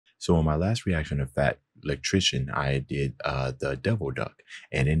So in my last reaction of Fat Electrician, I did the Devil Duck,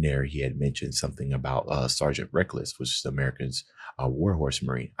 and in there he had mentioned something about Sergeant Reckless, which is America's Warhorse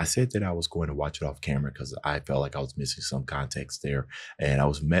Marine. I said that I was going to watch it off camera because I felt like I was missing some context there, and I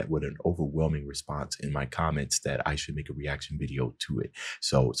was met with an overwhelming response in my comments that I should make a reaction video to it.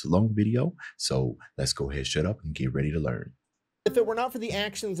 So it's a long video, so let's go ahead, shut up, and get ready to learn. If it were not for the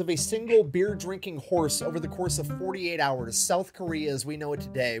actions of a single beer-drinking horse over the course of 48 hours, South Korea as we know it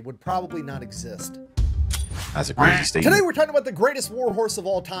today would probably not exist. That's a crazy statement. Today we're talking about the greatest warhorse of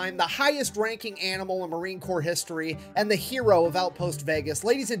all time, the highest-ranking animal in Marine Corps history, and the hero of Outpost Vegas.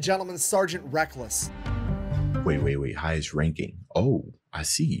 Ladies and gentlemen, Sergeant Reckless. Wait, highest ranking. Oh, I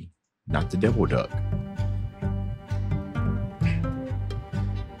see. Not the Devil Duck.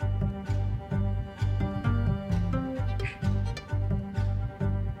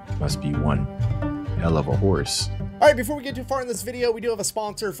 Must be one hell of a horse. All right, before we get too far in this video, we do have a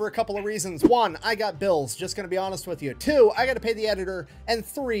sponsor for a couple of reasons. One, I got bills, just gonna be honest with you. Two, I gotta pay the editor. And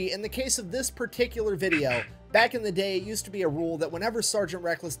three, in the case of this particular video, back in the day, it used to be a rule that whenever Sergeant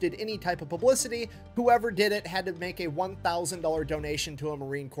Reckless did any type of publicity, whoever did it had to make a $1,000 donation to a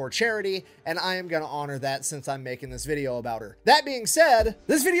Marine Corps charity, and I am gonna honor that since I'm making this video about her. That being said,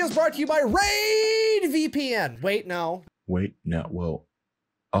 this video is brought to you by Raid VPN. Wait, no.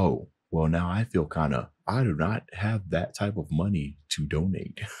 Oh, well, now I feel I do not have that type of money to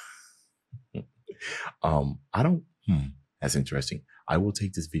donate. That's interesting. I will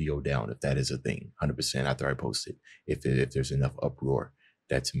take this video down if that is a thing, 100% after I post it. If there's enough uproar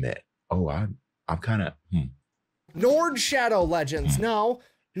that's met. Oh, I'm Nord Shadow Legends. No.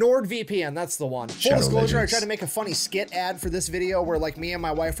 NordVPN, that's the one. Full disclosure, I tried to make a funny skit ad for this video where like me and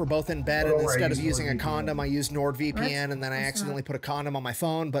my wife were both in bed and instead of using a condom, I used NordVPN and then I accidentally put a condom on my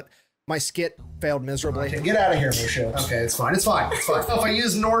phone, but my skit failed miserably. Okay, get out of here, Lucio. Okay, it's fine. If I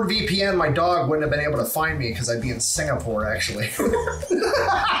used NordVPN, my dog wouldn't have been able to find me because I'd be in Singapore, actually.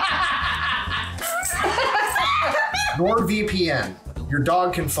 NordVPN, your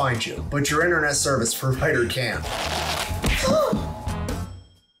dog can find you, but your internet service provider can't.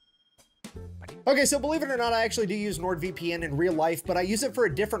 Okay, so believe it or not, I actually do use NordVPN in real life, but I use it for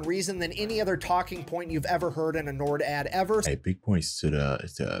a different reason than any other talking point you've ever heard in a Nord ad ever. Hey, big points to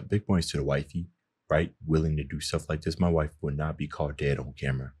the wifey, right? Willing to do stuff like this. My wife would not be caught dead on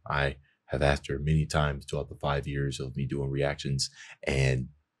camera. I have asked her many times throughout the 5 years of me doing reactions, and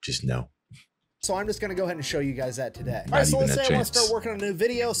just no. So I'm just going to go ahead and show you guys that today. All right, so let's say I want to start working on a new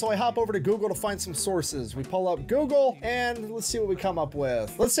video, so I hop over to Google to find some sources. We pull up Google, and let's see what we come up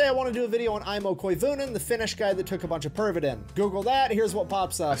with. Let's say I want to do a video on Imo Koivunen, the Finnish guy that took a bunch of Pervidin. Google that, here's what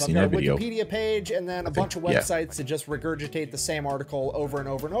pops up. I've got a Wikipedia page, and then a bunch of websites that just regurgitate the same article over and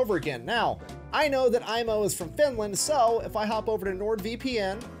over and over again. Now, I know that Imo is from Finland, so if I hop over to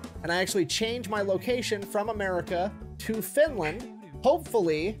NordVPN, and I actually change my location from America to Finland,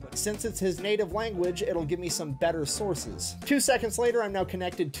 hopefully, since it's his native language, it'll give me some better sources. 2 seconds later, I'm now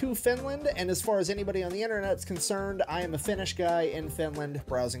connected to Finland, and as far as anybody on the internet's concerned, I am a Finnish guy in Finland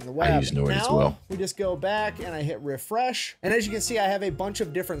browsing the web. I use Nord as well. We just go back and I hit refresh, and as you can see, I have a bunch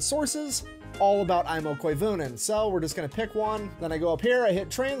of different sources all about Imo Koivunen. So we're just gonna pick one, then I go up here, I hit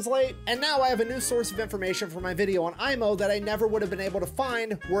translate, and now I have a new source of information for my video on Imo that I never would have been able to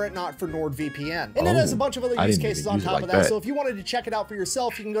find were it not for NordVPN. And it has a bunch of other use cases on top of that, so if you wanted to check it out for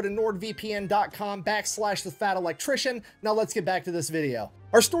yourself, you can go to nordvpn.com/thefatelectrician. Now let's get back to this video.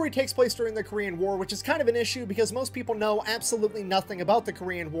 Our story takes place during the Korean War, which is kind of an issue because most people know absolutely nothing about the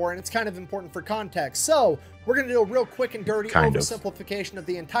Korean War, and it's kind of important for context. So we're going to do a real quick and dirty oversimplification of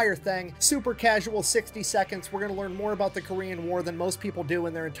the entire thing. Super casual, 60 seconds. We're going to learn more about the Korean War than most people do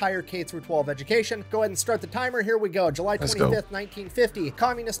in their entire K-12 education. Go ahead and start the timer. Here we go. July 25th, 1950.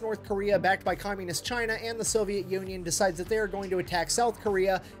 Communist North Korea, backed by Communist China and the Soviet Union, decides that they are going to attack South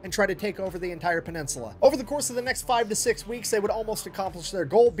Korea and try to take over the entire peninsula. Over the course of the next 5 to 6 weeks, they would almost accomplish their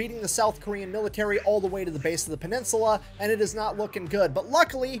goal, beating the South Korean military all the way to the base of the peninsula, and it is not looking good. But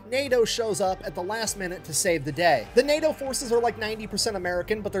luckily, NATO shows up at the last minute to save the day. The NATO forces are like 90%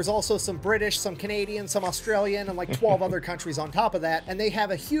 American, but there's also some British, some Canadian, some Australian, and like 12 other countries on top of that, and they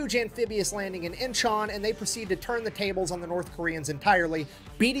have a huge amphibious landing in Incheon, and they proceed to turn the tables on the North Koreans entirely,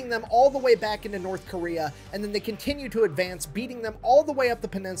 beating them all the way back into North Korea, and then they continue to advance, beating them all the way up the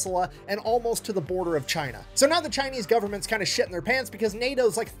peninsula and almost to the border of China. So now the Chinese government's kind of shitting their pants because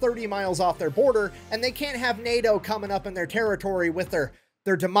NATO's like 30 miles off their border, and they can't have NATO coming up in their territory with their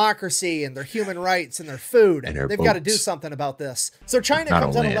their democracy and their human rights and their food. And their They've got to do boats. something about this. So China Not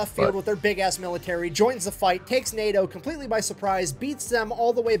comes on out of land, left field but- with their big-ass military, joins the fight, takes NATO completely by surprise, beats them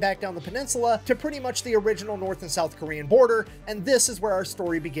all the way back down the peninsula to pretty much the original North and South Korean border, and this is where our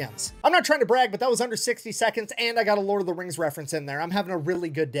story begins. I'm not trying to brag, but that was under 60 seconds, and I got a Lord of the Rings reference in there. I'm having a really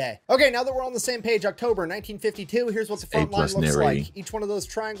good day. Okay, now that we're on the same page, October 1952, here's what the front line A+ looks narrating. like. Each one of those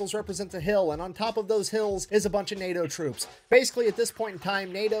triangles represents a hill, and on top of those hills is a bunch of NATO troops. Basically, at this point in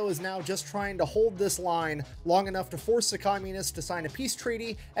time, NATO is now just trying to hold this line long enough to force the communists to sign a peace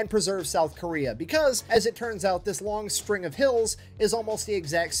treaty and preserve South Korea, because, as it turns out, this long string of hills is almost the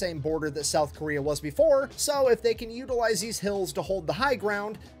exact same border that South Korea was before, so if they can utilize these hills to hold the high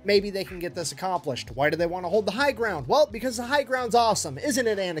ground, maybe they can get this accomplished. Why do they want to hold the high ground? Well, because the high ground's awesome, isn't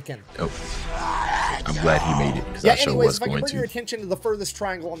it, Anakin? Oh, I'm glad he made it, because Yeah, I sure anyways, was if I can going bring your to. attention to the furthest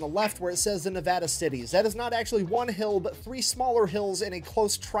triangle on the left where it says the Nevada cities, that is not actually one hill, but three smaller hills in a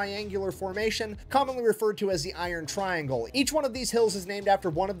close triangular formation, commonly referred to as the Iron Triangle. Each one of these hills is named after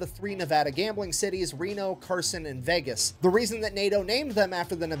one of the three Nevada gambling cities, Reno, Carson, and Vegas. The reason that NATO named them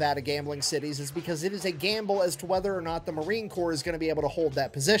after the Nevada gambling cities is because it is a gamble as to whether or not the Marine Corps is going to be able to hold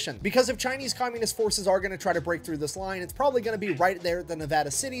that position. Because if Chinese Communist forces are going to try to break through this line, it's probably going to be right there at the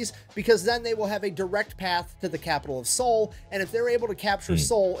Nevada cities, because then they will have a direct path to the capital of Seoul, and if they're able to capture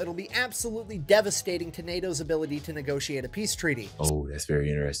Seoul, it'll be absolutely devastating to NATO's ability to negotiate a peace treaty. Oh, that's very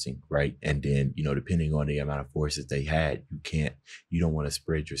interesting, right? And then, depending on the amount of forces they had, you don't want to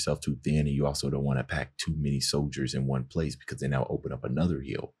spread yourself too thin, and you also don't want to pack too many soldiers in one place, because then that'll open up another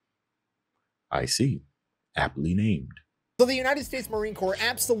hill. I see. Aptly named. So the United States Marine Corps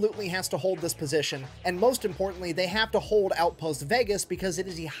absolutely has to hold this position, and most importantly, they have to hold Outpost Vegas because it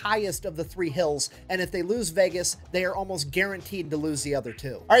is the highest of the three hills, and if they lose Vegas, they are almost guaranteed to lose the other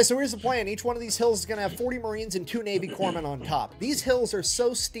two. All right, so here's the plan. Each one of these hills is going to have 40 Marines and 2 Navy corpsmen on top. These hills are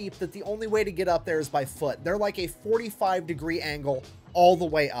so steep that the only way to get up there is by foot. They're like a 45-degree angle all the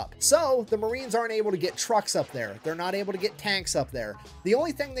way up. So the Marines aren't able to get trucks up there. They're not able to get tanks up there. The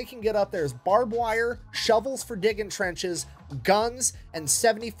only thing they can get up there is barbed wire, shovels for digging trenches, guns, and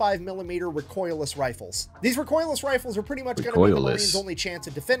 75mm recoilless rifles. These recoilless rifles are pretty much going to be the Marines' only chance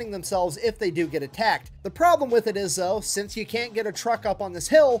of defending themselves if they do get attacked. The problem with it is, though, since you can't get a truck up on this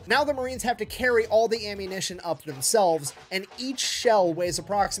hill, now the Marines have to carry all the ammunition up themselves, and each shell weighs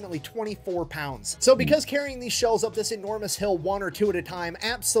approximately 24 pounds. So because carrying these shells up this enormous hill one or two at a time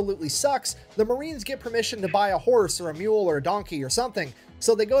absolutely sucks, the Marines get permission to buy a horse or a mule or a donkey or something.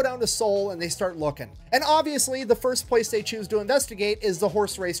 So they go down to Seoul and they start looking. And obviously, the first place they choose to investigate is the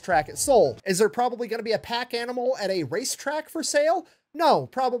horse racetrack at Seoul. Is there probably going to be a pack animal at a racetrack for sale? No,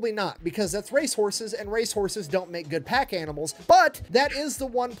 probably not, because that's racehorses, and racehorses don't make good pack animals. But that is the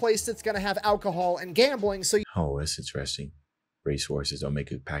one place that's going to have alcohol and gambling, so Oh, that's interesting. Racehorses don't make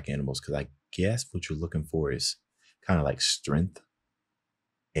good pack animals, because I guess what you're looking for is kind of like strength.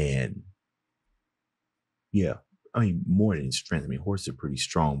 And yeah, I mean, more than strength. I mean, horses are pretty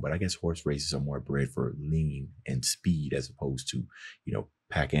strong, but I guess horse races are more bred for lean and speed as opposed to,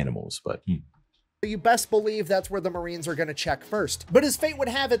 pack animals. But you best believe that's where the Marines are going to check first. But as fate would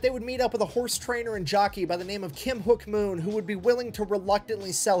have it, they would meet up with a horse trainer and jockey by the name of Kim Hook Moon, who would be willing to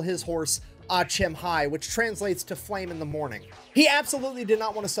reluctantly sell his horse, Ah Chim Hai, which translates to flame in the morning. He absolutely did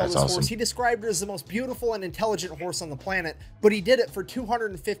not want to sell That's this awesome. horse. He described it as the most beautiful and intelligent horse on the planet, but he did it for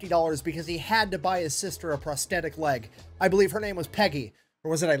 $250 because he had to buy his sister a prosthetic leg. I believe her name was Peggy, or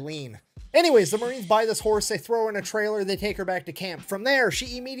was it Eileen? Anyways, the Marines buy this horse, they throw her in a trailer, they take her back to camp. From there,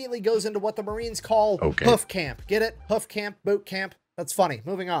 she immediately goes into what the Marines call hoof camp. Get it? Hoof camp, boot camp. That's funny.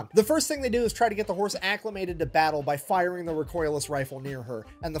 Moving on. The first thing they do is try to get the horse acclimated to battle by firing the recoilless rifle near her.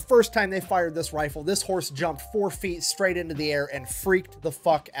 And the first time they fired this rifle, this horse jumped 4 feet straight into the air and freaked the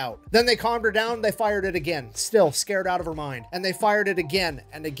fuck out. Then they calmed her down, they fired it again, still scared out of her mind. And they fired it again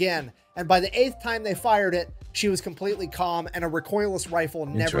and again. And by the 8th time they fired it, she was completely calm, and a recoilless rifle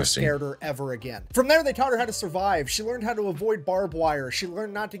never scared her ever again. From there, they taught her how to survive. She learned how to avoid barbed wire. She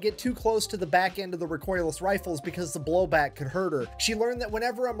learned not to get too close to the back end of the recoilless rifles because the blowback could hurt her. She learned that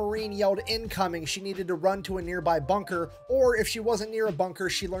whenever a Marine yelled incoming, she needed to run to a nearby bunker, or if she wasn't near a bunker,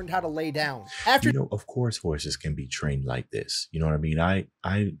 she learned how to lay down. Of course horses can be trained like this. You know what I mean?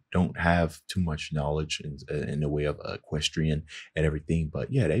 I don't have too much knowledge in the way of equestrian and everything, but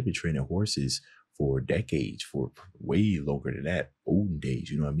yeah, they've been training horses for decades, for way longer than that, olden days,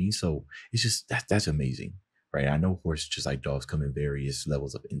 you know what I mean? So it's just, that's amazing, right? I know horses, just like dogs, come in various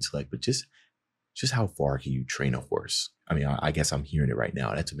levels of intellect, but just how far can you train a horse? I mean, I guess I'm hearing it right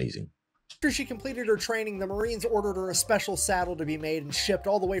now. That's amazing. After she completed her training, the Marines ordered her a special saddle to be made and shipped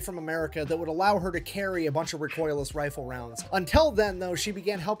all the way from America that would allow her to carry a bunch of recoilless rifle rounds. Until then, though, she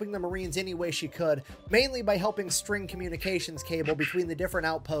began helping the Marines any way she could, mainly by helping string communications cable between the different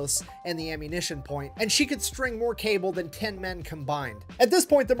outposts and the ammunition point, and she could string more cable than 10 men combined. At this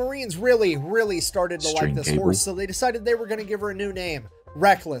point, the Marines really started to like this horse, so they decided they were going to give her a new name.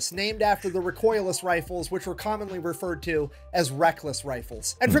 Reckless, named after the recoilless rifles, which were commonly referred to as reckless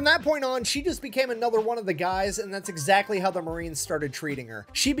rifles. And from that point on, she just became another one of the guys, and that's exactly how the Marines started treating her.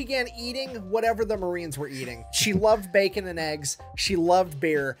 She began eating whatever the Marines were eating. She loved bacon and eggs, she loved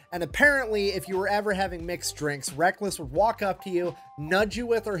beer, and apparently if you were ever having mixed drinks, Reckless would walk up to you, nudge you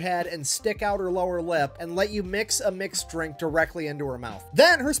with her head, and stick out her lower lip and let you mix a mixed drink directly into her mouth.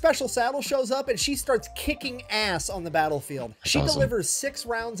 Then her special saddle shows up and she starts kicking ass on the battlefield. She delivers 6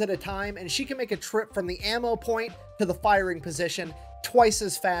 rounds at a time, and she can make a trip from the ammo point to the firing position twice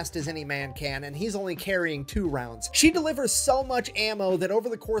as fast as any man can, and he's only carrying 2 rounds. She delivers so much ammo that over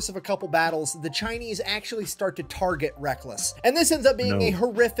the course of a couple battles, the Chinese actually start to target Reckless. And this ends up being a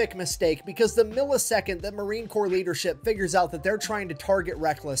horrific mistake, because the millisecond that Marine Corps leadership figures out that they're trying to target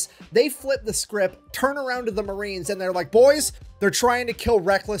Reckless, they flip the script, turn around to the Marines, and they're like, boys, they're trying to kill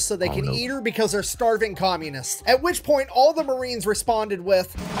Reckless so they can eat her because they're starving communists. At which point, all the Marines responded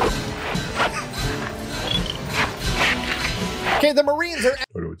with... Okay, the Marines are...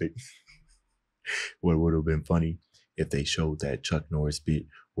 What would have been funny if they showed that Chuck Norris bit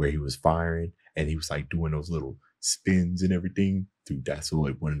where he was firing and he was like doing those little spins and everything. Dude, that's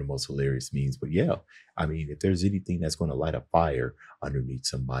what one of the most hilarious memes. But yeah, I mean, if there's anything that's going to light a fire underneath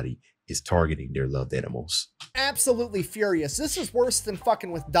somebody, it's targeting their loved animals. Absolutely furious. This is worse than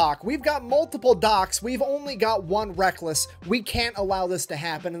fucking with Doc. We've got multiple Docs. We've only got one Reckless. We can't allow this to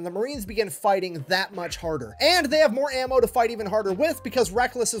happen. And the Marines begin fighting that much harder. And they have more ammo to fight even harder with, because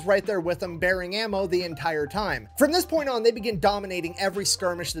Reckless is right there with them, bearing ammo the entire time. From this point on, they begin dominating every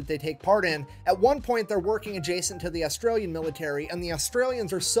skirmish that they take part in. At one point, they're working adjacent to the Australian military, and the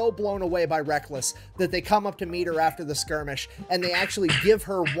Australians are so blown away by Reckless that they come up to meet her after the skirmish, and they actually give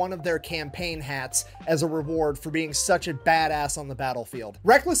her one of their campaign hats as a reward for being such a badass on the battlefield.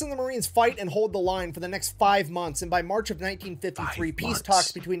 Reckless and the Marines fight and hold the line for the next 5 months, and by March of 1953, peace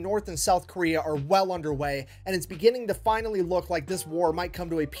talks between North and South Korea are well underway, and it's beginning to finally look like this war might come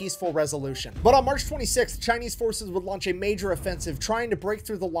to a peaceful resolution. But on March 26th, Chinese forces would launch a major offensive trying to break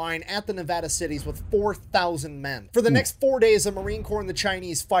through the line at the Nevada cities with 4,000 men. For the next 4 days, the Marine Corps and the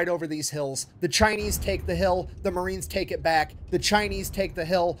Chinese fight over these hills. The Chinese take the hill, the Marines take it back. The Chinese take the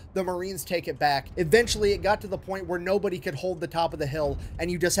hill, the Marines take it back. Eventually, it got to the point where nobody could hold the top of the hill,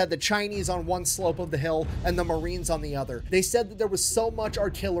 and you just had the Chinese on one slope of the hill and the Marines on the other. They said that there was so much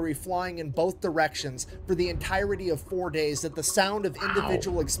artillery flying in both directions for the entirety of 4 days that the sound of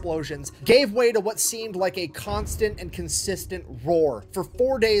individual explosions gave way to what seemed like a constant and consistent roar. For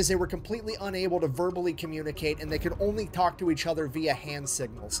 4 days, they were completely unable to verbally communicate, and they could only talk to each other via hand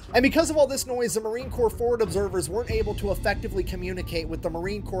signals. And because of all this noise, the Marine Corps forward observers weren't able to effectively communicate with the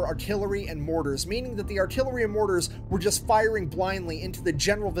Marine Corps artillery and mortars, meaning that the artillery and mortars were just firing blindly into the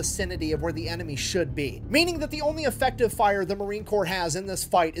general vicinity of where the enemy should be. Meaning that the only effective fire the Marine Corps has in this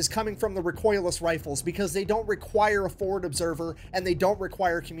fight is coming from the recoilless rifles, because they don't require a forward observer and they don't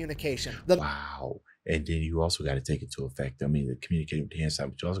require communication. Wow. And then you also got to take into effect, I mean, the communicating with the hand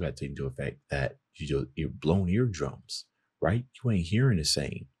side, but you also got to take into effect that you're blown eardrums, right? You ain't hearing the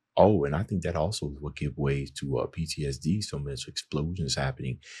same. Oh, and I think that also is what gives way to PTSD, so much explosions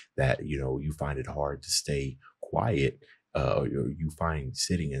happening that, you know, you find it hard to stay quiet. Or you find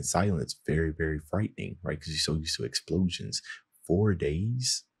sitting in silence very, very frightening, right? Because you're so used to explosions. 4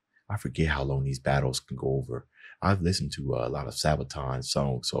 days? I forget how long these battles can go over. I've listened to a lot of Sabaton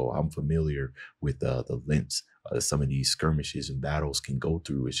songs, so I'm familiar with the lengths some of these skirmishes and battles can go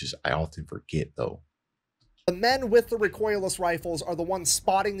through. It's just, I often forget though. The men with the recoilless rifles are the ones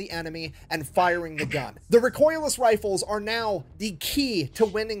spotting the enemy and firing the gun. The recoilless rifles are now the key to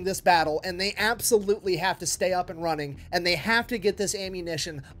winning this battle, and they absolutely have to stay up and running, and they have to get this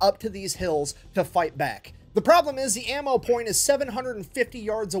ammunition up to these hills to fight back. The problem is the ammo point is 750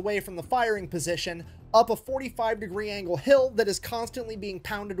 yards away from the firing position, up a 45-degree angle hill that is constantly being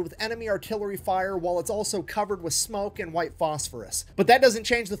pounded with enemy artillery fire, while it's also covered with smoke and white phosphorus. But that doesn't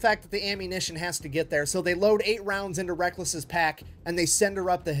change the fact that the ammunition has to get there, so they load 8 rounds into Reckless's pack and they send her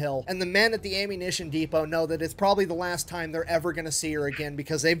up the hill. And the men at the ammunition depot know that it's probably the last time they're ever going to see her again,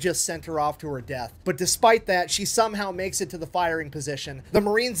 because they've just sent her off to her death. But despite that, she somehow makes it to the firing position. The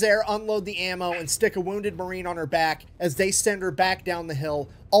Marines there unload the ammo and stick a wounded Marine on her back as they send her back down the hill,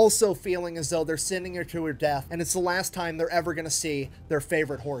 also feeling as though they're sending her to her death, and it's the last time they're ever going to see their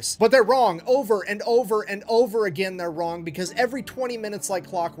favorite horse. But they're wrong. Over and over and over again, they're wrong, because every 20 minutes like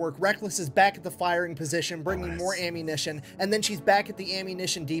clockwork, Reckless is back at the firing position, bringing more ammunition, and then she's back at the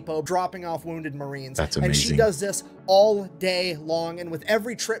ammunition depot, dropping off wounded Marines. That's amazing. And she does this all day long, and with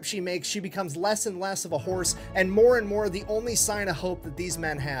every trip she makes, she becomes less and less of a horse, and more the only sign of hope that these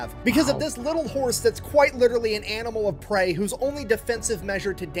men have. Because of this little horse that's quite literally an animal of prey, whose only defensive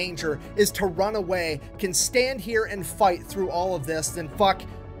measure to danger is to run away, can stand here and fight through all of this, then fuck,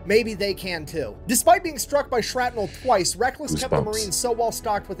 maybe they can too. Despite being struck by shrapnel twice, Reckless kept the Marines so well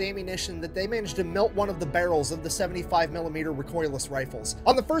stocked with ammunition that they managed to melt one of the barrels of the 75mm recoilless rifles.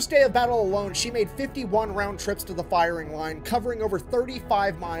 On the first day of battle alone, she made 51 round trips to the firing line, covering over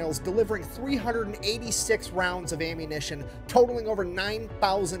 35 miles, delivering 386 rounds of ammunition, totaling over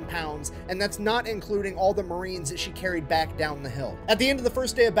 9,000 pounds, and that's not including all the Marines that she carried back down the hill. At the end of the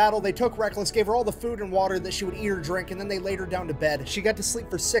first day of battle, they took Reckless, gave her all the food and water that she would eat or drink, and then they laid her down to bed. She got to sleep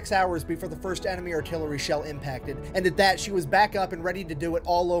for 6 hours before the first enemy artillery shell impacted, and at that, she was back up and ready to do it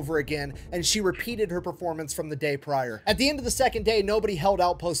all over again, and she repeated her performance from the day prior. At the end of the second day, nobody held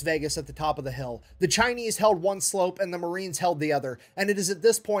Outpost Vegas at the top of the hill. The Chinese held one slope and the Marines held the other, and it is at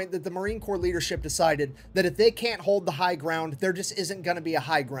this point that the Marine Corps leadership decided that if they can't hold the high ground, there just isn't going to be a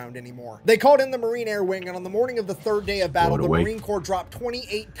high ground anymore. They called in the Marine Air Wing, and on the morning of the third day of battle, the Marine Corps dropped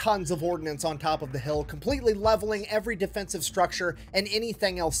 28 tons of ordnance on top of the hill, completely leveling every defensive structure and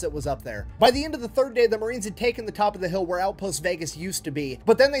anything else that was up there. By the end of the third day, the Marines had taken the top of the hill where Outpost Vegas used to be,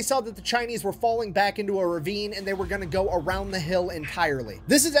 but then they saw that the Chinese were falling back into a ravine and they were going to go around the hill entirely.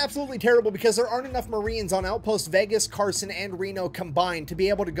 This is absolutely terrible because there aren't enough Marines on Outpost Vegas, Carson, and Reno combined to be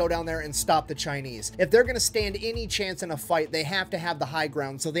able to go down there and stop the Chinese. If they're going to stand any chance in a fight, they have to have the high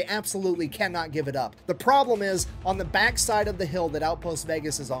ground, so they absolutely cannot give it up. The problem is, on the back side of the hill that Outpost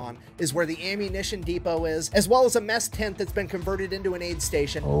Vegas is on, is where the ammunition depot is, as well as a mess tent that's been converted into an aid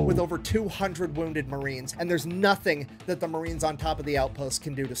station with over 200 wounded Marines, and there's nothing that the Marines on top of the outpost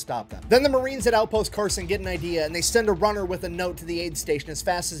can do to stop them. Then the Marines at Outpost Carson get an idea, and they send a runner with a note to the aid station as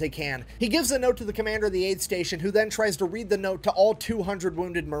fast as they can. He gives the note to the commander of the aid station, who then tries to read the note to all 200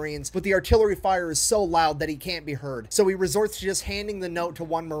 wounded Marines, but the artillery fire is so loud that he can't be heard. So he resorts to just handing the note to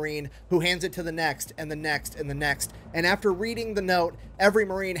one Marine, who hands it to the next, and the next, and the next. And after reading the note, every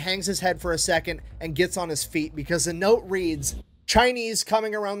Marine hangs his head for a second and gets on his feet, because the note reads, "Chinese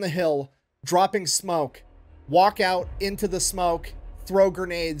coming around the hill, dropping smoke. Walk out into the smoke. Throw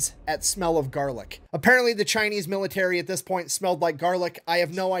grenades at smell of garlic." Apparently the Chinese military at this point smelled like garlic. I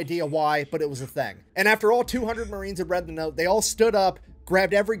have no idea why, but it was a thing. And after all 200 Marines had read the note, they all stood up,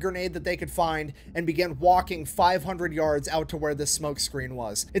 grabbed every grenade that they could find, and began walking 500 yards out to where this smoke screen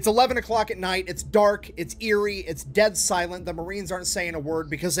was. It's 11 o'clock at night, it's dark, it's eerie, it's dead silent. The Marines aren't saying a word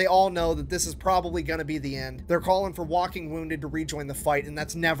because they all know that this is probably gonna be the end. They're calling for walking wounded to rejoin the fight, and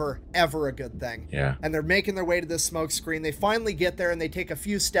that's never, ever a good thing. Yeah. And they're making their way to this smoke screen. They finally get there, and they take a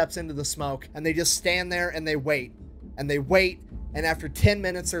few steps into the smoke, and they just stand there and they wait. And they wait, and after 10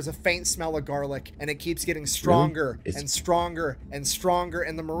 minutes, there's a faint smell of garlic, and it keeps getting stronger and stronger and stronger,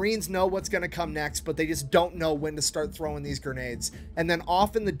 and the Marines know what's going to come next, but they just don't know when to start throwing these grenades. And then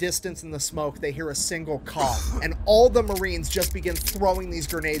off in the distance in the smoke, they hear a single cough, and all the Marines just begin throwing these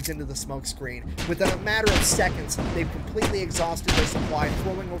grenades into the smoke screen. Within a matter of seconds, they've completely exhausted their supply,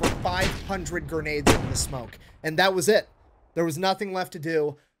 throwing over 500 grenades into the smoke. And that was it. There was nothing left to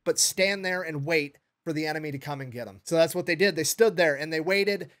do but stand there and wait for the enemy to come and get them. So that's what they did. They stood there and they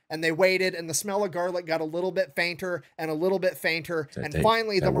waited and they waited, and the smell of garlic got a little bit fainter and a little bit fainter. And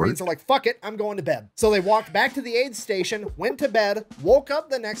finally the Marines are like, fuck it, I'm going to bed. So they walked back to the aid station, went to bed, woke up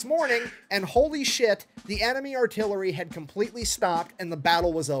the next morning, and holy shit, the enemy artillery had completely stopped and the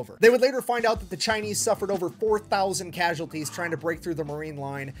battle was over. They would later find out that the Chinese suffered over 4,000 casualties trying to break through the Marine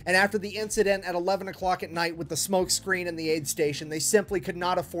line. And after the incident at 11 o'clock at night with the smoke screen and the aid station, they simply could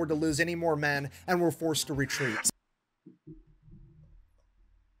not afford to lose any more men and were forced to retreat.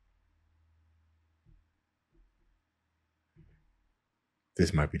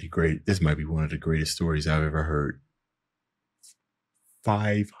 This might be one of the greatest stories I've ever heard.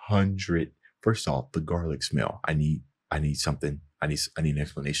 500. First off, the garlic smell. I need something. I need an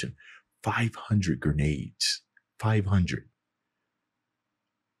explanation. 500 grenades. 500.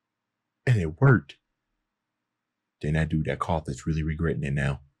 And it worked. Then that dude that coughed is really regretting it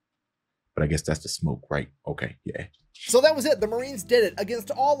now. But I guess that's the smoke, right? Okay, yeah. So that was it. The Marines did it.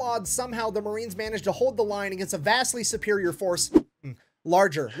 Against all odds, somehow the Marines managed to hold the line against a vastly superior force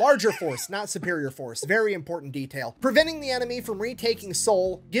Larger force, not superior force. Very important detail. Preventing the enemy from retaking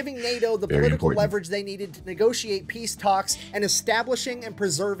Seoul, giving NATO the political leverage they needed to negotiate peace talks, and establishing and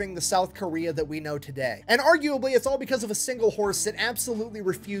preserving the South Korea that we know today. And arguably, it's all because of a single horse that absolutely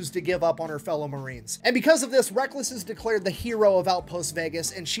refused to give up on her fellow Marines. And because of this, Reckless is declared the hero of Outpost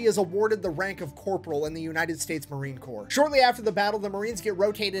Vegas, and she is awarded the rank of corporal in the United States Marine Corps. Shortly after the battle, the Marines get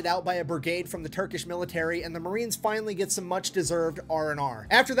rotated out by a brigade from the Turkish military, and the Marines finally get some much-deserved R&R.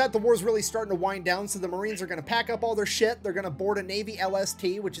 After that, the war's really starting to wind down, so the Marines are going to pack up all their shit. They're going to board a Navy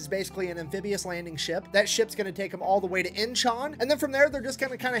LST, which is basically an amphibious landing ship. That ship's going to take them all the way to Incheon, and then from there, they're just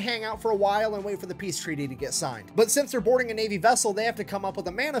going to kind of hang out for a while and wait for the peace treaty to get signed. But since they're boarding a Navy vessel, they have to come up with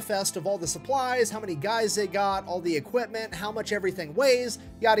a manifest of all the supplies, how many guys they got, all the equipment, how much everything weighs,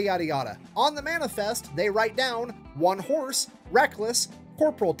 yada yada yada. On the manifest, they write down 1 horse, Reckless,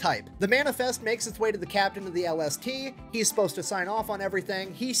 corporal type. The manifest makes its way to the captain of the LST. He's supposed to sign off on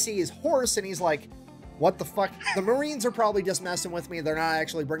everything. He sees horse and he's like, what the fuck? The Marines are probably just messing with me. They're not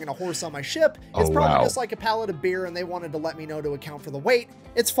actually bringing a horse on my ship. It's probably just like a pallet of beer and they wanted to let me know to account for the weight.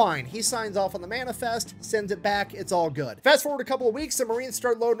 It's fine. He signs off on the manifest, sends it back. It's all good. Fast forward a couple of weeks, the Marines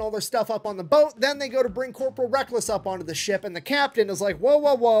start loading all their stuff up on the boat. Then they go to bring Corporal Reckless up onto the ship and the captain is like, whoa,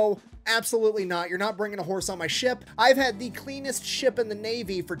 whoa, whoa. Absolutely not. You're not bringing a horse on my ship. I've had the cleanest ship in the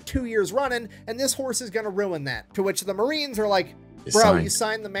Navy for 2 years running, and this horse is going to ruin that. To which the Marines are like, bro, you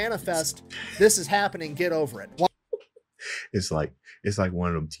signed the manifest. This is happening. Get over it. It's like one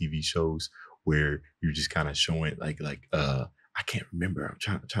of them TV shows where you're just kind of showing I can't remember. I'm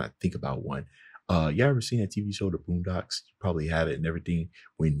trying to think about one. You ever seen that TV show, The Boondocks? You probably have it and everything.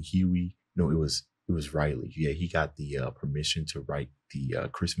 When Huey, no, it was Riley. Yeah, he got the permission to write the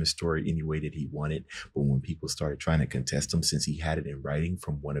Christmas story any way that he wanted. But when people started trying to contest him, since he had it in writing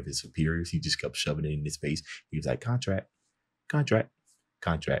from one of his superiors, he just kept shoving it in his face. He was like, contract.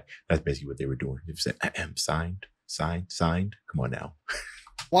 That's basically what they were doing. They said, signed. Come on now.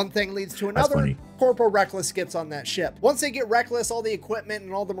 One thing leads to another. Corporal Reckless gets on that ship. Once they get Reckless, all the equipment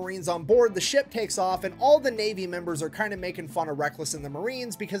and all the Marines on board, the ship takes off and all the Navy members are kind of making fun of Reckless and the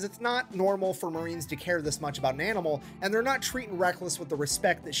Marines because it's not normal for Marines to care this much about an animal and they're not treating Reckless with the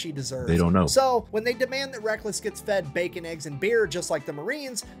respect that she deserves. They don't know. So when they demand that Reckless gets fed bacon, eggs, and beer just like the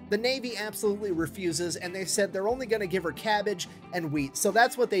Marines, the Navy absolutely refuses and they said they're only going to give her cabbage and wheat. So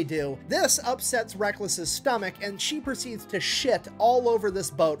that's what they do. This upsets Reckless's stomach and she proceeds to shit all over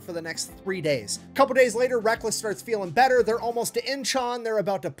this boat for the next 3 days. A couple days later, Reckless starts feeling better. They're almost to Incheon. They're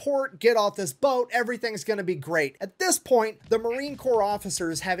about to port, get off this boat. Everything's going to be great. At this point, the Marine Corps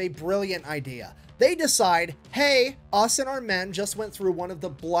officers have a brilliant idea. They decide, hey, us and our men just went through one of the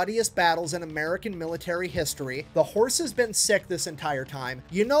bloodiest battles in American military history. The horse has been sick this entire time.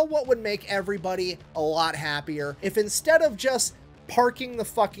 You know what would make everybody a lot happier? If instead of just parking the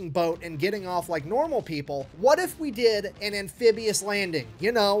fucking boat and getting off like normal people, what if we did an amphibious landing,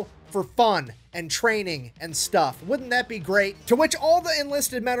 you know, for fun and training and stuff? Wouldn't that be great? To which all the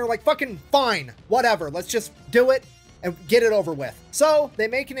enlisted men are like, fucking fine, whatever, let's just do it and get it over with. So they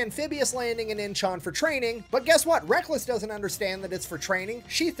make an amphibious landing in Incheon for training, but guess what? Reckless doesn't understand that it's for training.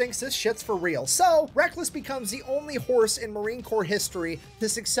 She thinks this shit's for real. So Reckless becomes the only horse in Marine Corps history to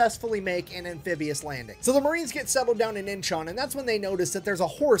successfully make an amphibious landing. So the Marines get settled down in Incheon, and that's when they notice that there's a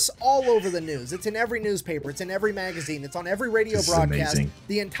horse all over the news. It's in every newspaper, it's in every magazine, it's on every radio broadcast.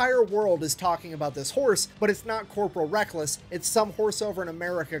 The entire world is talking about this horse, but it's not Corporal Reckless. It's some horse over in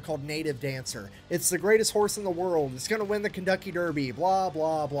America called Native Dancer. It's the greatest horse in the world. It's gonna win the Kentucky Derby, blah,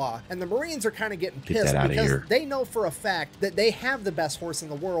 blah, blah. And the Marines are kind of getting pissed because they know for a fact that they have the best horse in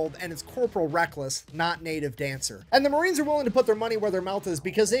the world and it's Corporal Reckless, not Native Dancer. And the Marines are willing to put their money where their mouth is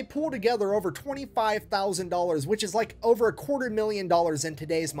because they pull together over $25,000, which is like over $250,000 in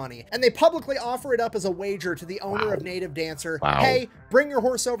today's money. And they publicly offer it up as a wager to the owner of Native Dancer. Hey, bring your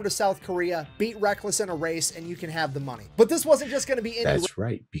horse over to South Korea, beat Reckless in a race, and you can have the money. But this wasn't just going to be any— That's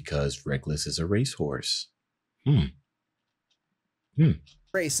right, because Reckless is a racehorse.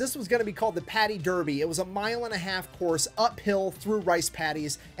 Race. This was going to be called the Paddy Derby. It was a 1.5 mile course uphill through rice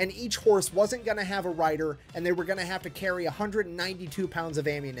paddies, and each horse wasn't going to have a rider, and they were going to have to carry 192 pounds of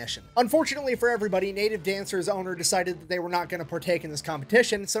ammunition. Unfortunately for everybody, Native Dancer's owner decided that they were not going to partake in this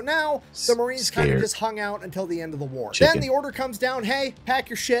competition, so now the Marines kind of just hung out until the end of the war. Then the order comes down, hey, pack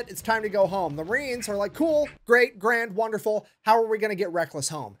your shit, it's time to go home. The Marines are like, cool, great, grand, wonderful, how are we going to get Reckless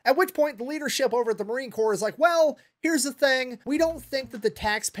home? At which point, the leadership over at the Marine Corps is like, well, here's the thing, we don't think that the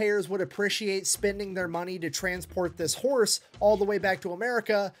taxpayers would appreciate spending their money to transport this horse all the way back to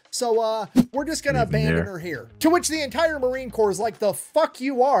America. So, we're just gonna abandon her here. To which the entire Marine Corps is like, the fuck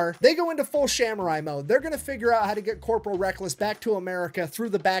you are. They go into full samurai mode. They're gonna figure out how to get Corporal Reckless back to America through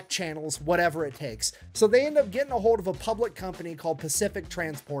the back channels, whatever it takes. So they end up getting a hold of a public company called Pacific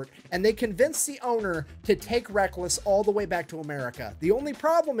Transport, and they convince the owner to take Reckless all the way back to America. The only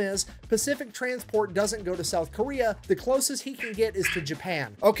problem is Pacific Transport doesn't go to South Korea. The closest he can get is to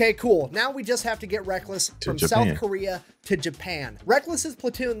Japan. Okay, cool. Now we just have to get Reckless from South Korea to Japan. Reckless's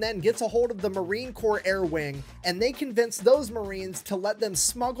platoon then gets a hold of the Marine Corps Air Wing, and they convince those Marines to let them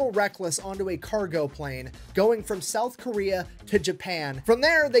smuggle Reckless onto a cargo plane going from South Korea to Japan. From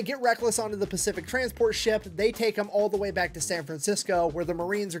there, they get Reckless onto the Pacific Transport ship. They take him all the way back to San Francisco, where the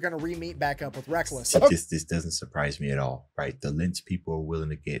Marines are going to re-meet back up with Reckless. This doesn't surprise me at all, right? The lengths people are willing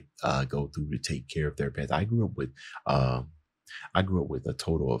to go through to take care of their pets. I grew up with a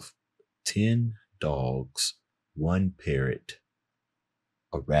total of 10 dogs, 1 parrot,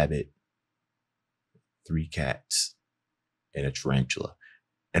 a rabbit, 3 cats, and a tarantula,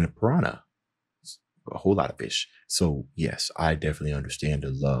 and a piranha. A whole lot of fish. So yes, I definitely understand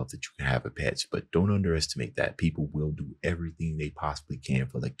the love that you can have of pets, but don't underestimate that. People will do everything they possibly can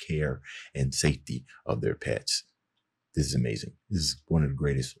for the care and safety of their pets. This is amazing. This is one of the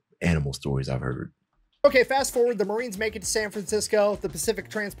greatest animal stories I've heard. Okay, fast forward, the Marines make it to San Francisco. The Pacific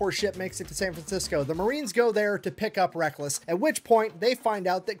Transport ship makes it to San Francisco. The Marines go there to pick up Reckless, at which point they find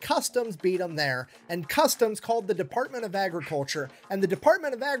out that Customs beat them there. And Customs called the Department of Agriculture, and the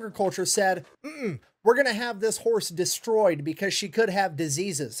Department of Agriculture said, we're going to have this horse destroyed because she could have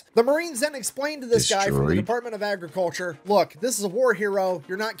diseases. The Marines then explained to this guy from the Department of Agriculture, look, this is a war hero.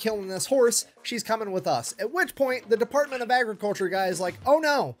 You're not killing this horse. She's coming with us. At which point, the Department of Agriculture guy is like, oh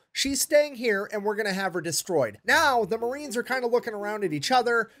no, she's staying here and we're going to have her destroyed. Now, the Marines are kind of looking around at each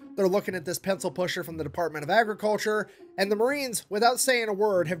other. They're looking at this pencil pusher from the Department of Agriculture. And the Marines, without saying a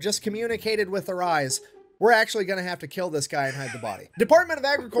word, have just communicated with their eyes. We're actually going to have to kill this guy and hide the body. Department of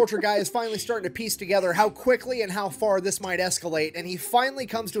Agriculture guy is finally starting to piece together how quickly and how far this might escalate. And he finally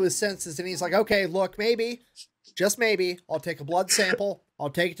comes to his senses and he's like, okay, look, maybe, just maybe, I'll take a blood sample.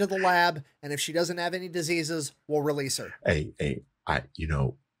 I'll take it to the lab. And if she doesn't have any diseases, we'll release her. Hey, you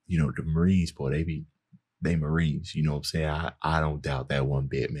know, the Marines, boy, they Marines, you know what I'm saying? I don't doubt that one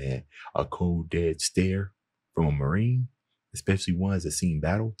bit, man. A cold, dead stare from a Marine, especially ones that seen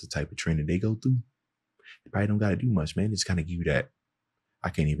battle, the type of training they go through. They probably don't got to do much, man. It's kind of give you that. I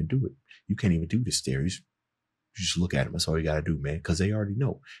can't even do it. You can't even do the stare. You just look at them. That's all you got to do, man. Because they already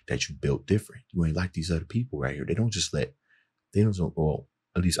know that you built different. You ain't like these other people right here. Well,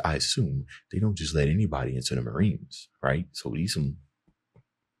 at least I assume, they don't just let anybody into the Marines, right? So these some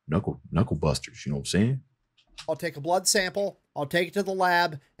knuckle busters, you know what I'm saying? I'll take a blood sample. I'll take it to the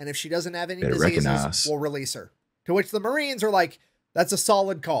lab. And if she doesn't have any diseases, we'll release her. To which the Marines are like, that's a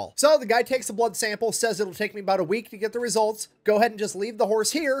solid call. So the guy takes a blood sample, says it'll take me about a week to get the results. Go ahead and just leave the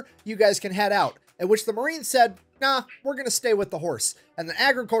horse here. You guys can head out. At which the Marines said, nah, we're going to stay with the horse. And the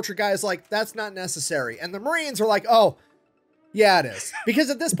agriculture guy is like, that's not necessary. And the Marines are like, oh, yeah, it is. Because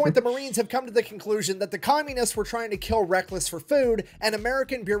at this point, the Marines have come to the conclusion that the communists were trying to kill Reckless for food, and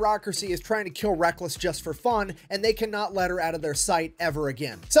American bureaucracy is trying to kill Reckless just for fun, and they cannot let her out of their sight ever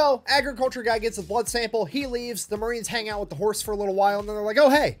again. So, agriculture guy gets his blood sample, he leaves, the Marines hang out with the horse for a little while, and then they're like, oh,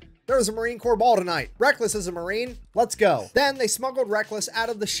 hey, there was a Marine Corps ball tonight. Reckless is a Marine. Let's go. Then they smuggled Reckless out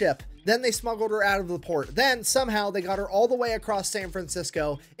of the ship. Then they smuggled her out of the port. Then somehow they got her all the way across San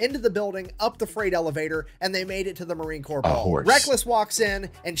Francisco, into the building, up the freight elevator, and they made it to the Marine Corps ball. Reckless walks in,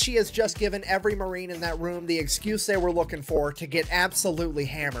 and she has just given every Marine in that room the excuse they were looking for to get absolutely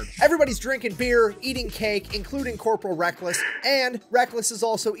hammered. Everybody's drinking beer, eating cake, including Corporal Reckless, and Reckless is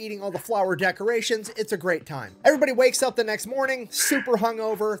also eating all the flower decorations. It's a great time. Everybody wakes up the next morning, super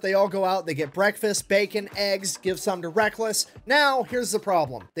hungover. They all go out, they get breakfast, bacon, eggs, give some to Reckless. Now, here's the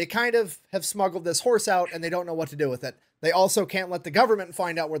problem. They kind of have smuggled this horse out and they don't know what to do with it. They also can't let the government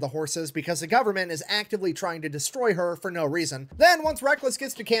find out where the horse is because the government is actively trying to destroy her for no reason. Then once Reckless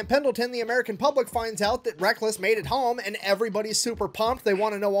gets to Camp Pendleton, the American public finds out that Reckless made it home and everybody's super pumped. They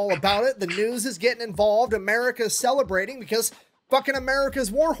want to know all about it. The news is getting involved. America's celebrating because fucking America's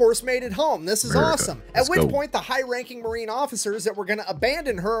warhorse made it home. This is awesome. At which point the high-ranking Marine officers that were going to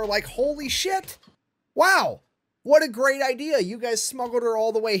abandon her are like, holy shit. Wow. What a great idea. You guys smuggled her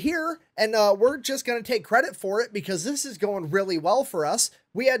all the way here, and we're just going to take credit for it because this is going really well for us.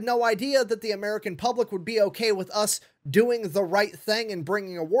 We had no idea that the American public would be okay with us doing the right thing and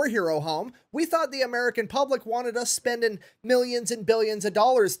bringing a war hero home. We thought the American public wanted us spending millions and billions of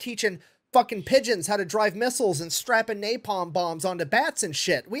dollars teaching fucking pigeons how to drive missiles and strapping napalm bombs onto bats and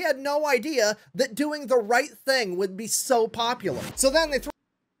shit. We had no idea that doing the right thing would be so popular. So then they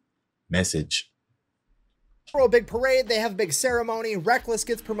Message. throw a big parade, they have a big ceremony. Reckless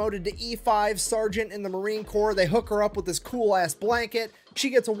gets promoted to E5, sergeant in the Marine Corps. They hook her up with this cool ass blanket. She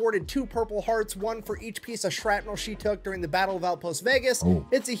gets awarded 2 Purple Hearts, 1 for each piece of shrapnel she took during the Battle of Outpost Vegas. Oh.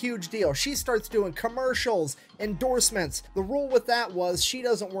 It's a huge deal. She starts doing commercials, endorsements. The rule with that was she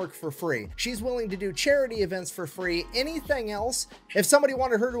doesn't work for free. She's willing to do charity events for free. Anything else, if somebody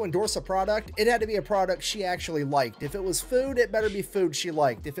wanted her to endorse a product, it had to be a product she actually liked. If it was food, it better be food she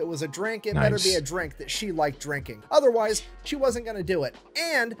liked. If it was a drink, it better be a drink that she liked drinking. Otherwise, she wasn't going to do it.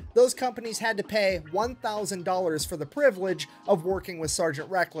 And those companies had to pay $1,000 for the privilege of working with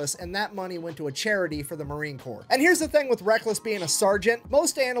Sergeant Reckless, and that money went to a charity for the Marine Corps. And here's the thing with Reckless being a sergeant.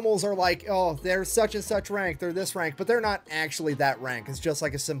 Most animals are like, oh, they're such and such rank, they're this rank, but they're not actually that rank. It's just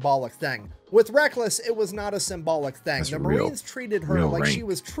like a symbolic thing. With Reckless, it was not a symbolic thing. The Marines treated her like she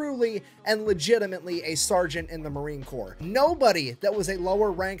was truly and legitimately a sergeant in the Marine Corps. Nobody that was a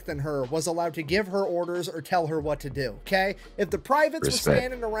lower rank than her was allowed to give her orders or tell her what to do, okay? If the privates were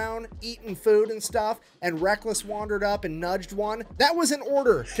standing around eating food and stuff, and Reckless wandered up and nudged one, that was an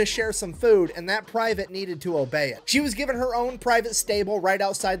order to share some food, and that private needed to obey it. She was given her own private stable right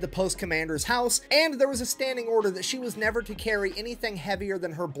outside the post commander's house, and there was a standing order that she was never to carry anything heavier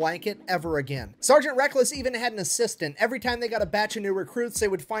than her blanket ever again. Sergeant Reckless even had an assistant. Every time they got a batch of new recruits, they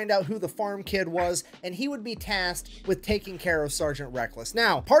would find out who the farm kid was, and he would be tasked with taking care of Sergeant Reckless.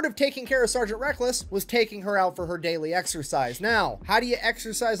 Now, part of taking care of Sergeant Reckless was taking her out for her daily exercise. Now, how do you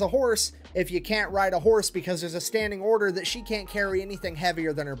exercise a horse if you can't ride a horse because there's a standing order that she can't carry anything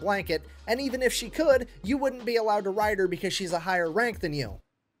heavier than her blanket, and even if she could, you wouldn't be allowed to ride her because she's a higher rank than you?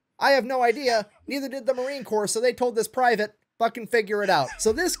 I have no idea, neither did the Marine Corps, so they told this private, fucking figure it out.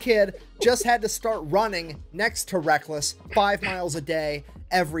 So this kid just had to start running next to Reckless 5 miles a day,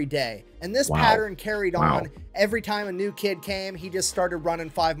 every day. And this pattern carried on. Every time a new kid came, he just started running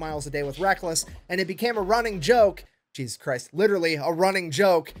 5 miles a day with Reckless, and it became a running joke. Jesus Christ, literally a running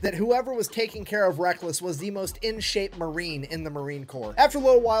joke that whoever was taking care of Reckless was the most in-shape Marine in the Marine Corps. After a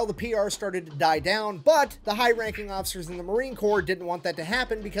little while, the PR started to die down, but the high-ranking officers in the Marine Corps didn't want that to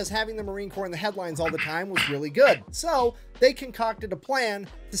happen because having the Marine Corps in the headlines all the time was really good. So they concocted a plan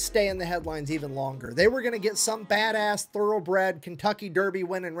to stay in the headlines even longer. They were going to get some badass, thoroughbred, Kentucky Derby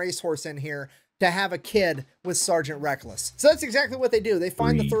winning racehorse in here to have a kid with Sergeant Reckless. So that's exactly what they do. They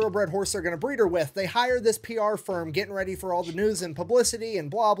find the thoroughbred horse they're going to breed her with. They hire this PR firm getting ready for all the news and publicity and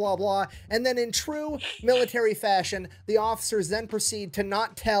blah, blah, blah. And then in true military fashion, the officers then proceed to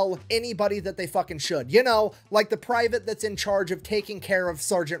not tell anybody that they fucking should. You know, like the private that's in charge of taking care of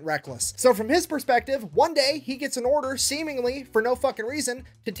Sergeant Reckless. So from his perspective, one day he gets an order, seemingly for no fucking reason,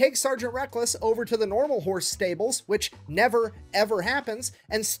 to take Sergeant Reckless over to the normal horse stables, which never, ever happens,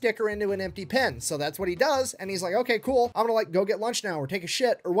 and stick her into an empty pen. So that's what he does, and he's like, okay, cool, I'm gonna like go get lunch now or take a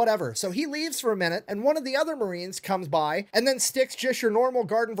shit or whatever. So he leaves for a minute, and one of the other Marines comes by and then sticks just your normal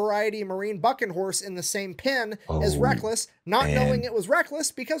garden variety Marine bucking horse in the same pen as Reckless, not knowing it was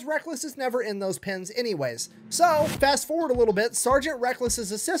Reckless because Reckless is never in those pens anyways. So fast forward a little bit, Sergeant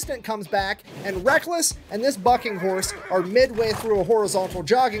Reckless's assistant comes back, and Reckless and this bucking horse are midway through a horizontal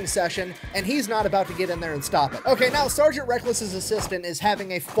jogging session, and he's not about to get in there and stop it. Okay, now Sergeant Reckless's assistant is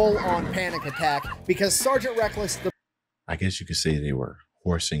having a full-on panic attack because Sergeant Reckless, I guess you could say they were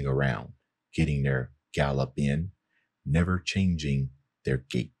horsing around, getting their gallop in, never changing their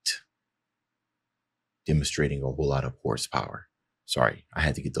gait, demonstrating a whole lot of horsepower. Sorry, I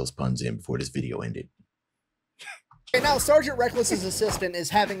had to get those puns in before this video ended. And now Sergeant Reckless's assistant is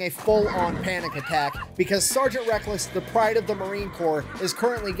having a full-on panic attack because Sergeant Reckless, the pride of the Marine Corps, is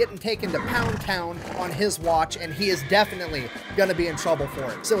currently getting taken to Pound Town on his watch, and he is definitely gonna be in trouble for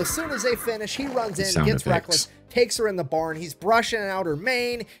it. So as soon as they finish, he runs in, gets Reckless, takes her in the barn, he's brushing out her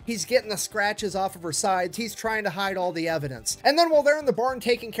mane, he's getting the scratches off of her sides, he's trying to hide all the evidence. And then while they're in the barn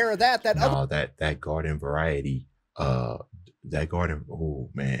taking care of that, that garden variety, that garden, oh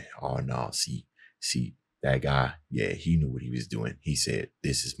man, oh no, see, that guy, yeah, he knew what he was doing. He said,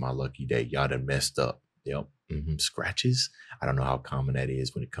 this is my lucky day. Y'all done messed up. Yep. Scratches. I don't know how common that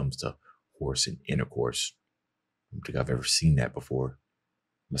is when it comes to horse and intercourse. I don't think I've ever seen that before.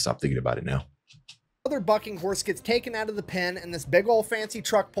 I'm gonna stop thinking about it now. Other bucking horse gets taken out of the pen, and this big old fancy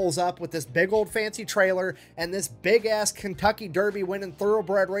truck pulls up with this big old fancy trailer, and this big ass Kentucky Derby winning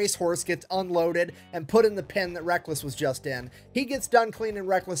thoroughbred racehorse gets unloaded and put in the pen that Reckless was just in. He gets done cleaning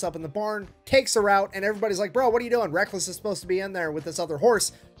Reckless up in the barn, takes her out, and everybody's like, bro, what are you doing? Reckless is supposed to be in there with this other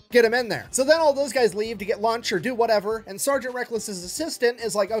horse. get him in there. So then all those guys leave to get lunch or do whatever, and Sergeant Reckless's assistant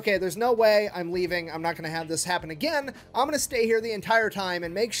is like, okay, there's no way I'm leaving. I'm not going to have this happen again. I'm going to stay here the entire time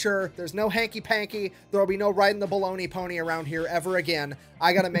and make sure there's no hanky-panky. There'll be no riding the baloney pony around here ever again.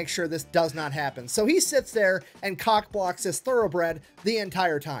 I got to make sure this does not happen. So he sits there and cock blocks this thoroughbred the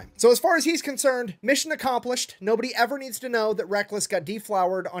entire time. So as far as he's concerned, mission accomplished. Nobody ever needs to know that Reckless got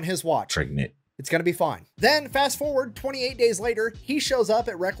deflowered on his watch. Pregnant. It's going to be fine. Then fast forward 28 days later, he shows up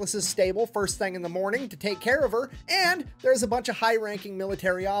at Reckless's stable first thing in the morning to take care of her. And there's a bunch of high ranking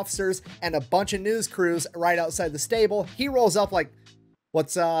military officers and a bunch of news crews right outside the stable. He rolls up like,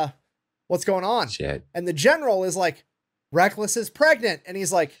 what's going on? Shit. And the general is like, Reckless is pregnant. And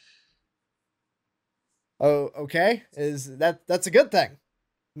he's like, oh, okay. That's a good thing.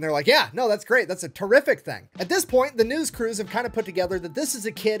 And they're like, yeah, no, that's great. That's a terrific thing. At this point, the news crews have kind of put together that this is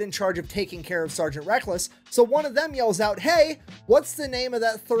a kid in charge of taking care of Sergeant Reckless. So one of them yells out, hey, what's the name of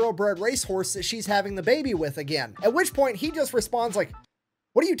that thoroughbred racehorse that she's having the baby with again? At which point he just responds like,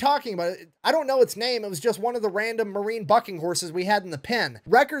 what are you talking about? I don't know its name. It was just one of the random Marine bucking horses we had in the pen.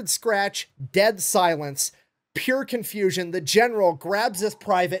 Record scratch, dead silence, pure confusion. The general grabs this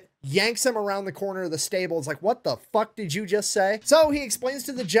private, yanks him around the corner of the stable. It's like, what the fuck did you just say? So he explains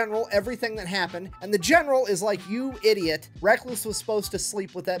to the general everything that happened. And the general is like, you idiot. Reckless was supposed to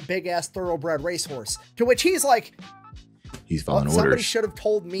sleep with that big ass thoroughbred racehorse. To which he's like, he's following orders. Somebody should have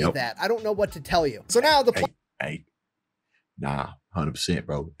told me that. I don't know what to tell you. So now the hey, nah, 100%,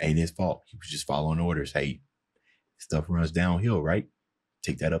 bro. Ain't his fault. He was just following orders. Hey, stuff runs downhill, right?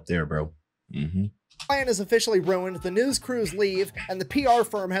 Take that up there, bro. plan is officially ruined, the news crews leave, and the PR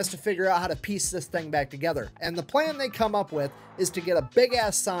firm has to figure out how to piece this thing back together. And the plan they come up with is to get a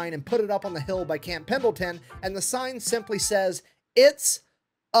big-ass sign and put it up on the hill by Camp Pendleton, and the sign simply says, it's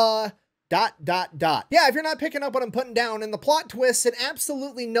a ... Yeah, if you're not picking up what I'm putting down, in the plot twists that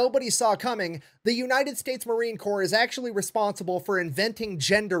absolutely nobody saw coming, the United States Marine Corps is actually responsible for inventing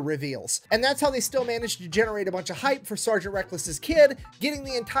gender reveals. And that's how they still managed to generate a bunch of hype for Sergeant Reckless's kid, getting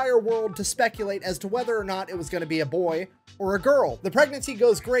the entire world to speculate as to whether or not it was going to be a boy or a girl. The pregnancy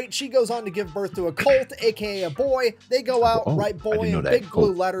goes great. She goes on to give birth to a colt, aka a boy. They go out, write boy in big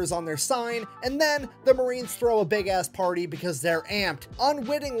blue letters on their sign, and then the Marines throw a big ass party because they're amped,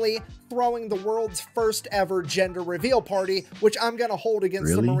 unwittingly throwing the world's first ever gender reveal party, which I'm gonna hold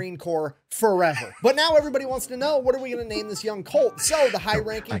against the Marine Corps forever. But now everybody wants to know, what are we gonna name this young colt? So the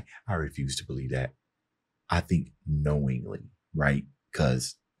high-ranking... I refuse to believe that. I think knowingly, right?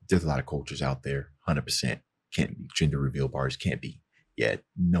 Because there's a lot of cultures out there, 100%. Can't be. Gender reveal bars can't be. Yet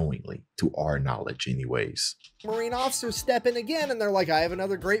knowingly, to our knowledge anyways. Marine officers step in again and they're like, I have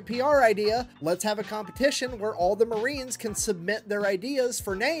another great PR idea. Let's have a competition where all the Marines can submit their ideas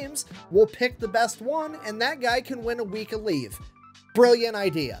for names. We'll pick the best one and that guy can win a week of leave. Brilliant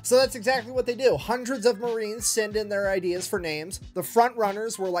idea. So that's exactly what they do. Hundreds of Marines send in their ideas for names. The front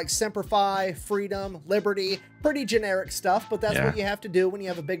runners were like Semper Fi, Freedom, Liberty, pretty generic stuff, but that's what you have to do when you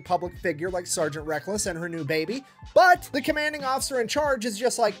have a big public figure like Sergeant Reckless and her new baby. But the commanding officer in charge is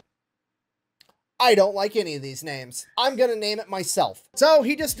just like, I don't like any of these names. I'm gonna name it myself. So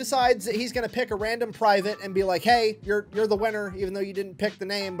he just decides that he's gonna pick a random private and be like, hey, you're the winner, even though you didn't pick the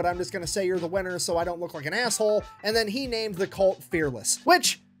name, but I'm just gonna say you're the winner so I don't look like an asshole. And then he named the cult Fearless,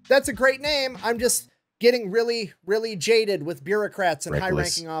 which, that's a great name. I'm just getting really, really jaded with bureaucrats and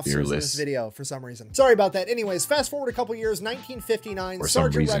high-ranking officers in this video for some reason. Sorry about that. Anyways, fast forward a couple years, 1959,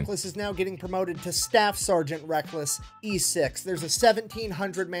 Sergeant Reckless is now getting promoted to Staff Sergeant Reckless, E6. There's a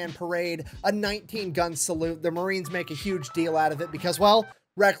 1,700-man parade, a 19-gun salute. The Marines make a huge deal out of it because, well,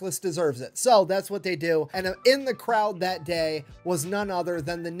 Reckless deserves it. So that's what they do. And in the crowd that day was none other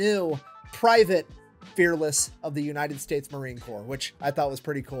than the new Private Fearless of the United States Marine Corps, which I thought was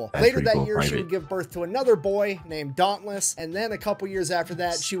pretty cool. Later that year, she would give birth to another boy named Dauntless, and then a couple years after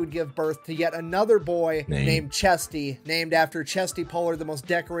that, she would give birth to yet another boy named Chesty, named after Chesty Puller, the most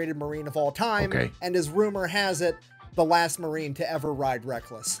decorated Marine of all time, and as rumor has it, the last Marine to ever ride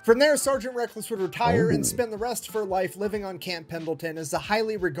Reckless. From there, Sergeant Reckless would retire and spend the rest of her life living on Camp Pendleton as the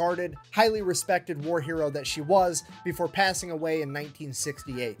highly regarded, highly respected war hero that she was before passing away in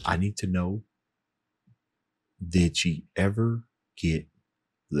 1968. I need to know, did she ever get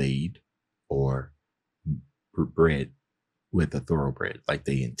laid or bred with a thoroughbred like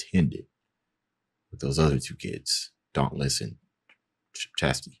they intended with those other two kids, Dauntless and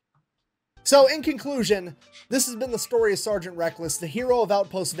Chastity? So in conclusion, this has been the story of Sergeant Reckless, the hero of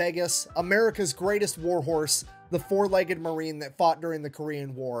Outpost Vegas, America's greatest warhorse, the four-legged Marine that fought during the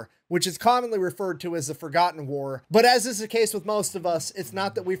Korean War, which is commonly referred to as the Forgotten War. But as is the case with most of us, it's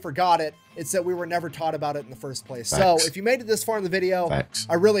not that we forgot it, it's that we were never taught about it in the first place. Facts. So if you made it this far in the video, Facts.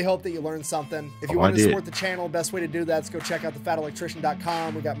 I really hope that you learned something. If you Oh, want I to did. support the channel, best way to do that is go check out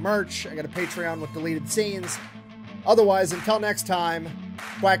thefatelectrician.com. We got merch, I got a Patreon with deleted scenes. Otherwise, until next time,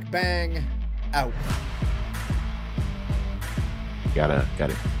 quack bang, out. Got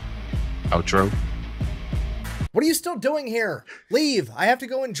it. Outro. What are you still doing here? Leave. I have to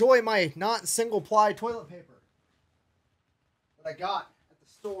go enjoy my not single-ply toilet paper that I got at the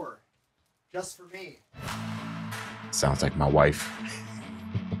store just for me. Sounds like my wife.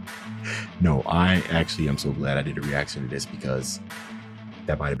 No, I actually am so glad I did a reaction to this, because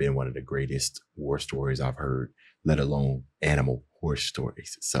that might have been one of the greatest war stories I've heard, let alone animal horse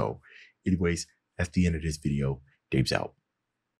stories. So anyways, that's the end of this video. Dave's out.